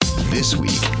This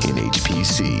Week in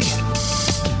HPC.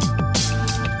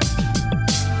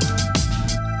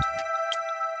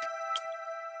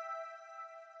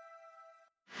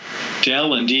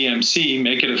 Dell and EMC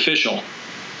make it official.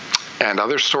 And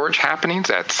other storage happenings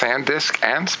at SanDisk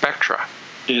and Spectra.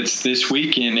 It's This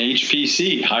Week in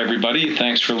HPC. Hi, everybody.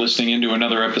 Thanks for listening into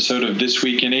another episode of This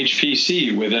Week in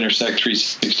HPC with Intersect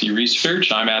 360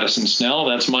 Research. I'm Addison Snell.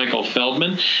 That's Michael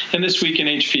Feldman. And This Week in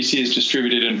HPC is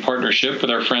distributed in partnership with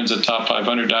our friends at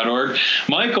top500.org.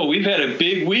 Michael, we've had a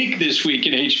big week this week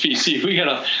in HPC. We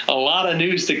got a lot of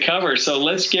news to cover, so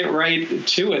let's get right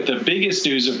to it. The biggest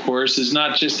news, of course, is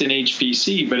not just in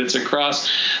HPC, but it's across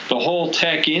the whole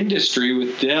tech industry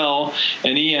with Dell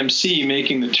and EMC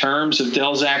making the terms of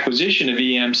Dell's acquisition of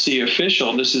EMC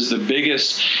official. This is the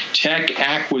biggest tech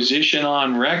acquisition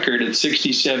on record at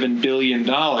 $67 billion,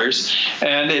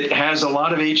 and it has a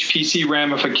lot of HPC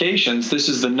ramifications. This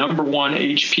is the number one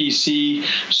HPC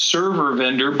server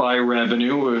vendor by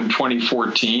revenue in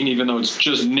 2014, even though it's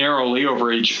just narrowly over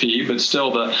HP, but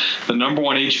still the number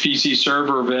one HPC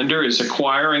server vendor is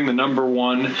acquiring the number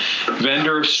one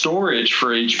vendor of storage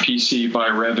for HPC by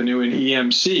revenue in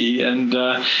EMC, and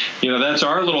that's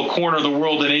our little corner of the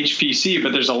world in HPC,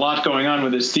 but there's a lot going on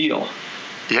with this deal.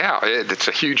 Yeah, it's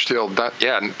a huge deal.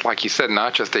 Yeah, like you said,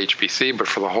 not just HPC, but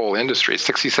for the whole industry.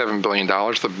 $67 billion,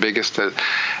 the biggest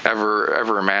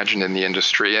ever imagined in the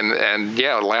industry. And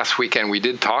yeah, last weekend we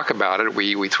did talk about it.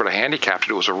 We sort of handicapped it.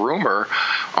 It was a rumor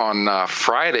on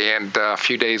Friday, and a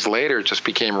few days later it just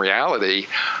became reality.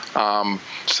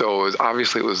 So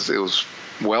obviously it was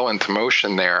well into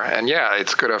motion there. And yeah,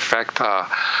 it's going to affect a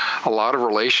lot of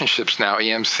relationships now.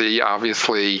 EMC,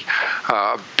 obviously,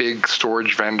 a big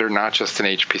storage vendor, not just in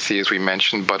HPC, as we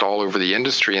mentioned, but all over the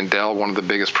industry. And Dell, one of the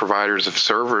biggest providers of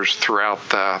servers throughout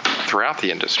the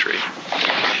industry.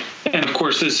 And of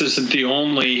course, this isn't the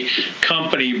only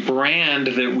company brand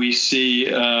that we see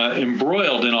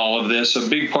embroiled in all of this. A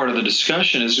big part of the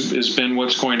discussion has been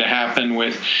what's going to happen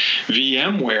with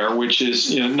VMware, which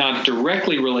is not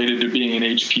directly related to being an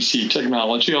HPC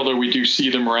technology, although we do see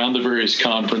them around the various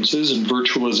conferences, and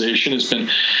virtualization has been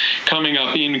coming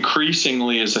up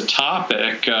increasingly as a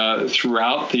topic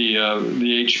throughout the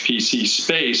HPC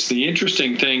space. The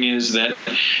interesting thing is that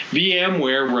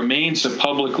VMware remains a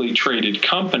publicly traded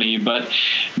company, but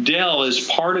Dell, as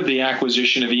part of the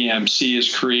acquisition of EMC,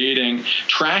 is creating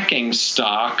tracking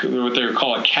stock, what they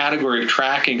call a category of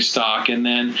tracking stock, and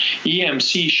then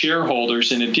EMC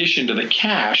shareholders, in addition to the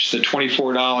cash, the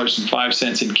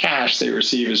 $24.05 in cash they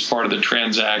receive as part of the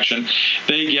transaction,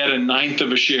 they get a ninth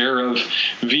of a share of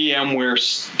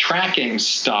VMware tracking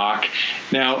stock.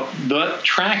 Now, the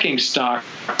tracking stock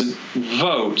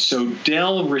vote, so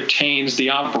Dell retains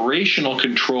the operational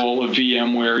control of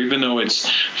VMware, even though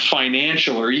its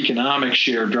financial or economic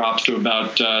share drops to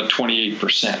about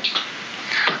 28%.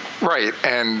 Right,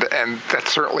 and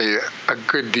that's certainly a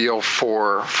good deal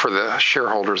for the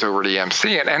shareholders over at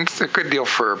EMC, and it's a good deal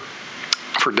for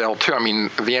Dell too. I mean,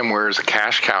 VMware is a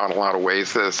cash cow in a lot of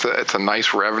ways. It's a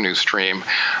nice revenue stream.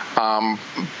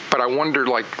 But I wonder,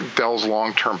 like, Dell's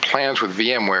long-term plans with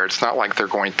VMware, it's not like they're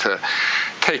going to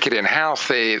take it in-house.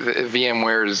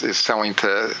 VMware is selling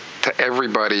to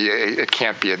everybody. It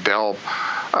can't be a Dell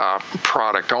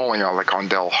product only, like on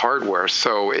Dell hardware.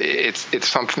 So it's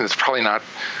something that's probably not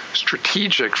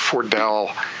strategic for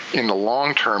Dell in the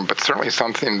long term, but certainly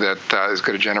something that is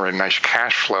going to generate a nice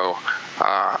cash flow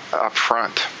up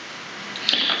front.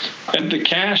 And the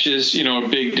cash is, a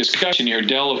big discussion here.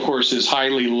 Dell, of course, is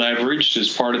highly leveraged as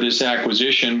part of this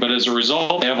acquisition, but as a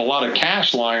result, they have a lot of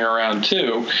cash lying around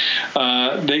too.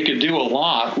 They could do a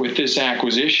lot with this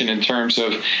acquisition in terms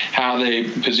of how they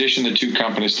position the two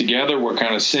companies together, what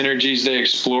kind of synergies they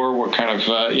explore, what kind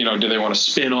of, do they want to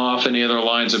spin off any other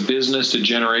lines of business to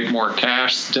generate more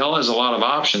cash? Dell has a lot of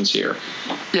options here.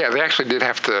 Yeah, they actually did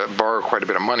have to borrow quite a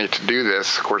bit of money to do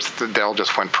this. Of course, Dell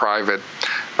just went private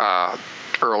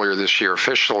earlier this year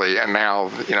officially, and now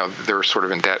they're sort of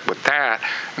in debt with that,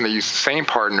 and they use the same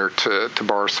partner to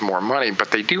borrow some more money. But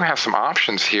they do have some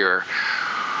options here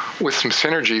with some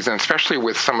synergies, and especially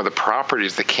with some of the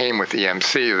properties that came with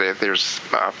EMC. There's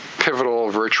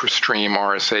Pivotal, VirtuStream,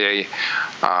 RSA,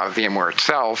 VMware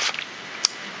itself.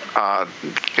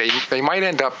 They might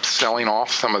end up selling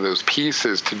off some of those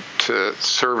pieces to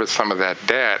service some of that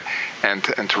debt and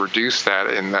to reduce that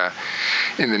in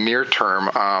the near term.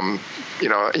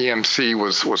 EMC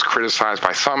was criticized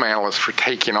by some analysts for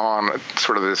taking on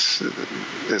sort of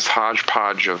this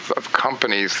hodgepodge of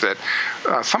companies that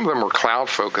some of them were cloud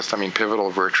focused. I mean,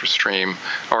 Pivotal, VirtuStream,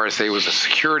 RSA was a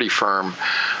security firm,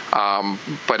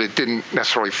 but it didn't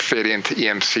necessarily fit into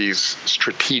EMC's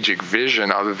strategic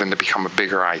vision other than to become a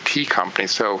bigger IT company.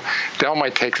 So Dell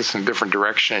might take this in a different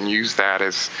direction and use that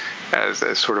as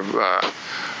sort of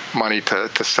money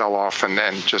to sell off and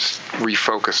then just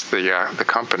refocus the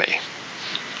company.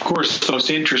 Of course, the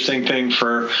most interesting thing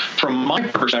from my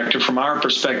perspective, from our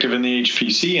perspective in the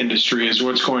HPC industry, is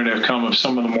what's going to come of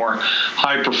some of the more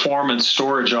high-performance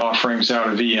storage offerings out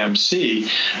of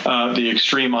EMC, the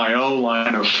Extreme IO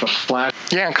line of flash.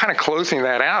 Yeah, and kind of closing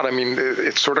that out, I mean,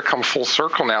 it's sort of come full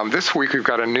circle now. This week we've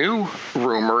got a new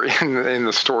rumor in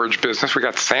the storage business. We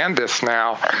got SanDisk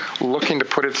now looking to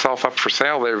put itself up for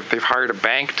sale. They've hired a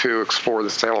bank to explore the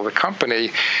sale of the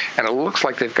company, and it looks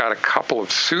like they've got a couple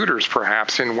of suitors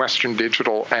perhaps in Western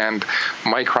Digital and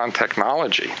Micron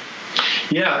Technology.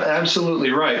 Yeah,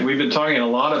 absolutely right. We've been talking a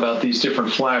lot about these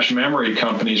different flash memory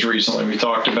companies recently. We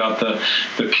talked about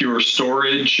the Pure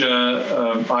Storage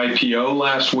IPO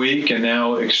last week, and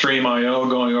now Extreme IO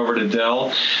going over to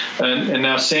Dell, and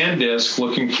now SanDisk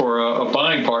looking for a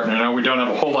buying partner. Now, we don't have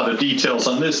a whole lot of details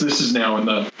on this. This is now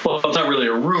it's not really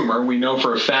a rumor. We know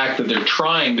for a fact that they're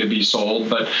trying to be sold,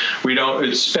 but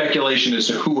it's speculation as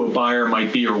to who a buyer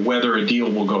might be or whether a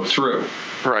deal will go through.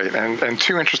 Right, and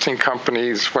two interesting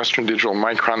companies, Western Digital and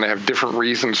Micron. They have different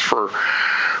reasons for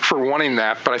wanting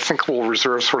that, but I think we'll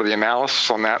reserve sort of the analysis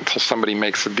on that until somebody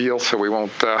makes a deal, so we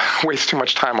won't waste too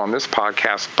much time on this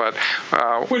podcast. But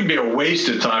it wouldn't be a waste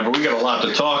of time, but we got a lot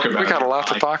to talk about. We got a lot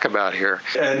to talk about here.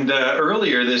 And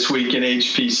earlier this week in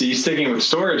HPC, sticking with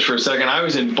storage for a second, I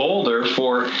was in Boulder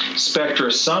for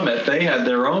Spectra Summit. They had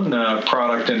their own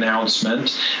product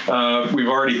announcement. We've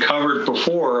already covered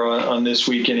before on This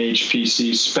Week in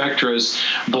HPC Spectra's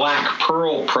Black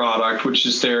Pearl product, which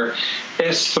is their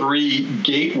S3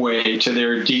 gateway to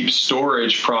their deep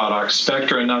storage products.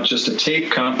 Spectra, not just a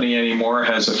tape company anymore,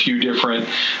 has a few different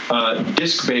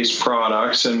disk-based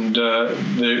products, and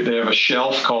they have a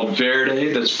shelf called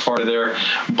Verde that's part of their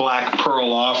Black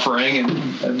Pearl offering.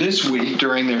 And this week,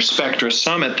 during their Spectra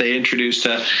Summit, they introduced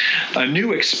a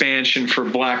new expansion for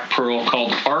Black Pearl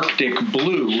called Arctic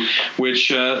Blue, which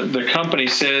the company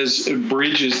says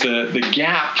bridges the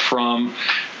gap from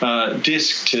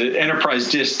enterprise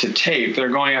disk to tape. They're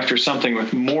going after something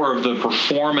with more of the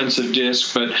performance of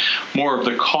disk, but more of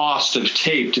the cost of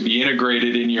tape to be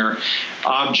integrated in your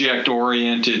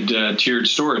object-oriented tiered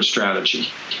storage strategy.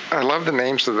 I love the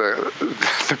names of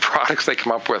the products they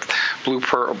come up with.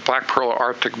 Black Pearl,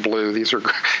 Arctic Blue. These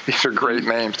are great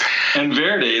names. And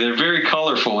Verde, they're very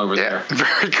colorful over there.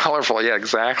 Very colorful. Yeah,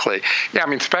 exactly. Yeah, I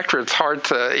mean, Spectra, it's hard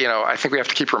to, I think we have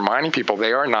to keep reminding people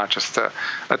they are not just a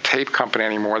tape company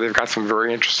anymore. They've got some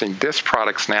very interesting disk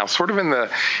products now, sort of in the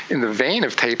vein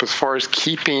of tape as far as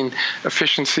keeping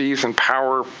efficiencies and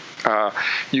power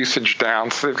usage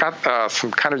down. So they've got some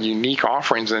kind of unique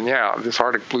offerings, and this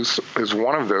Arctic Blue is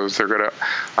one of those. They're going to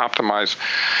optimize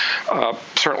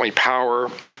certainly power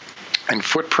and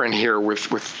footprint here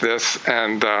with this,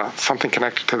 and something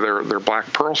connected to their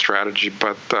Black Pearl strategy,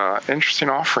 but interesting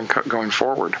offering going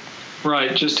forward.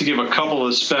 Right. Just to give a couple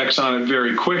of specs on it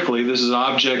very quickly, this is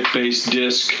object-based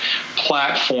disk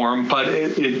platform, but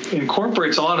it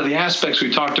incorporates a lot of the aspects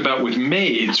we talked about with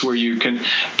MAIDs, where you can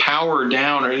power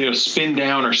down or spin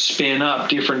down or spin up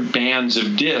different bands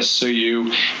of disk, so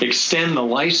you extend the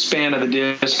lifespan of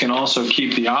the disk and also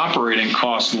keep the operating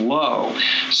cost low.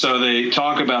 So they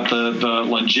talk about the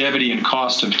longevity and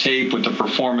cost of tape with the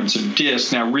performance of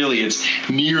disk. Now, really, it's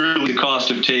nearly the cost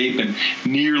of tape and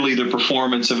nearly the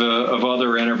performance of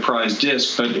other enterprise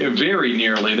disks, but very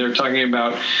nearly. They're talking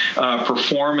about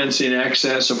performance in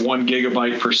excess of 1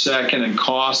 gigabyte per second and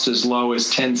cost as low as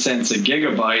 10 cents a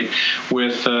gigabyte,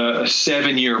 with a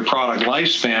 7-year product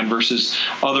lifespan versus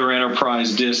other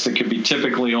enterprise disks that could be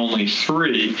typically only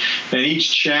 3. And each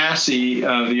chassis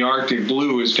of the Arctic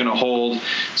Blue is going to hold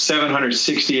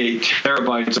 768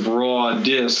 terabytes of raw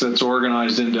disk that's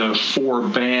organized into 4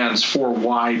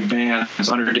 wide bands,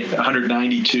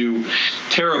 192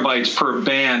 terabytes per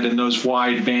band, and those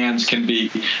wide bands can be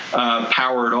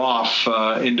powered off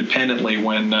independently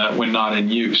when not in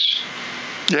use.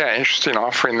 Yeah, interesting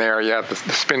offering there. Yeah, the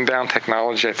spin down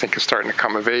technology, I think, is starting to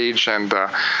come of age, and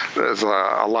there's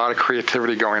a lot of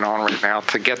creativity going on right now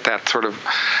to get that sort of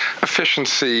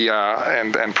efficiency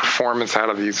and performance out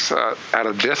of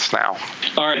disks now.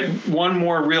 All right, one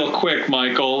more real quick,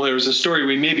 Michael. There was a story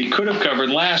we maybe could have covered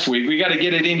last week. We got to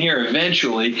get it in here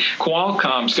eventually.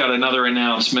 Qualcomm's got another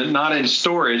announcement, not in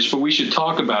storage, but we should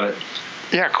talk about it.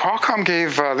 Yeah, Qualcomm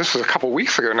gave, this was a couple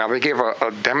weeks ago now, they gave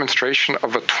a demonstration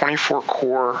of a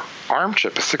 24-core ARM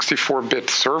chip, a 64-bit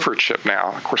server chip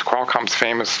now. Of course, Qualcomm's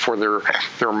famous for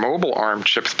their mobile ARM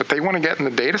chips, but they want to get in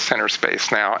the data center space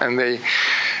now, and they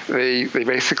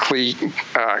basically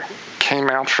came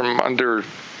out from under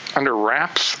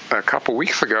wraps a couple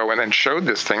weeks ago and then showed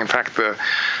this thing. In fact, the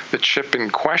chip in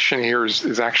question here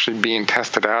is actually being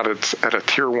tested out at a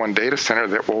tier 1 data center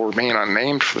that will remain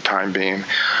unnamed for the time being.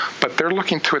 But they're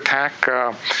looking to attack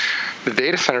the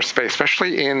data center space,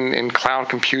 especially in cloud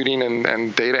computing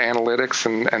and data analytics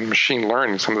and machine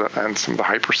learning, some of the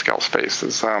hyperscale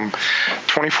spaces.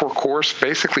 24 cores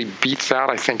basically beats out,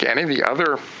 I think, any of the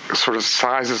other sort of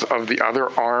sizes of the other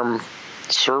ARM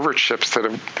server chips that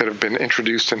have been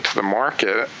introduced into the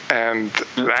market, and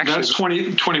actually that's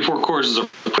 24 cores is a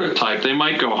prototype. They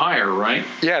might go higher, right?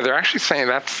 Yeah, they're actually saying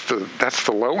that's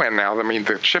the low end now. I mean,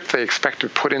 the chip they expect to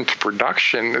put into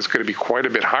production is going to be quite a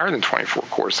bit higher than 24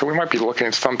 cores. So we might be looking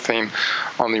at something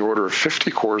on the order of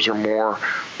 50 cores or more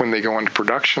when they go into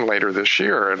production later this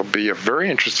year. It'll be a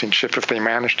very interesting chip if they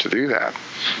manage to do that.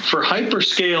 For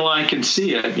hyperscale, I can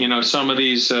see it. You know, some of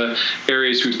these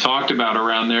areas we've talked about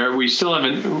around there, we still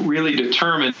haven't really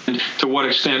determined to what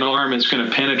extent ARM is going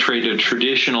to penetrate a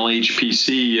traditional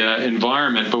HPC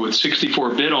environment, but with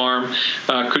 64-bit ARM,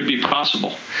 could be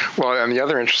possible. Well, and the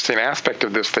other interesting aspect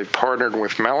of this, they partnered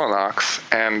with Mellanox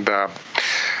and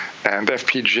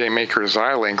FPGA maker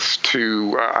Xilinx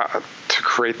to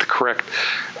create the correct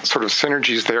sort of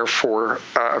synergies there for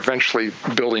eventually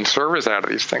building servers out of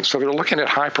these things. So they're looking at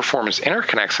high-performance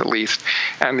interconnects at least,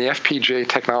 and the FPGA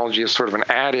technology is sort of an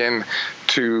add-in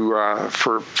to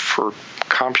for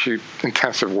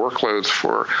compute-intensive workloads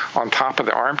on top of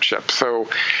the ARM chip. So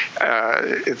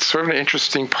it's sort of an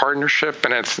interesting partnership,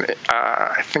 and it's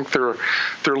I think they're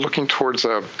looking towards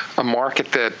a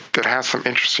market that has some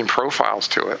interesting profiles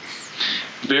to it.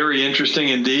 Very interesting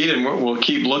indeed, and we'll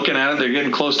keep looking at it. They're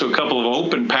getting close to a couple of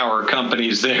open power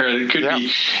companies there. It could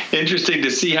be interesting to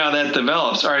see how that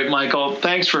develops. All right, Michael,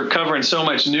 thanks for covering so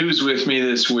much news with me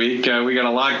this week. We got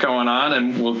a lot going on,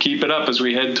 and we'll keep it up as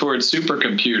we head towards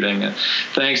supercomputing.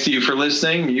 Thanks to you for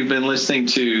listening. You've been listening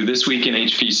to This Week in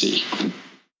HPC.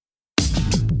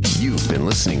 You've been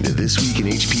listening to This Week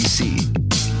in HPC.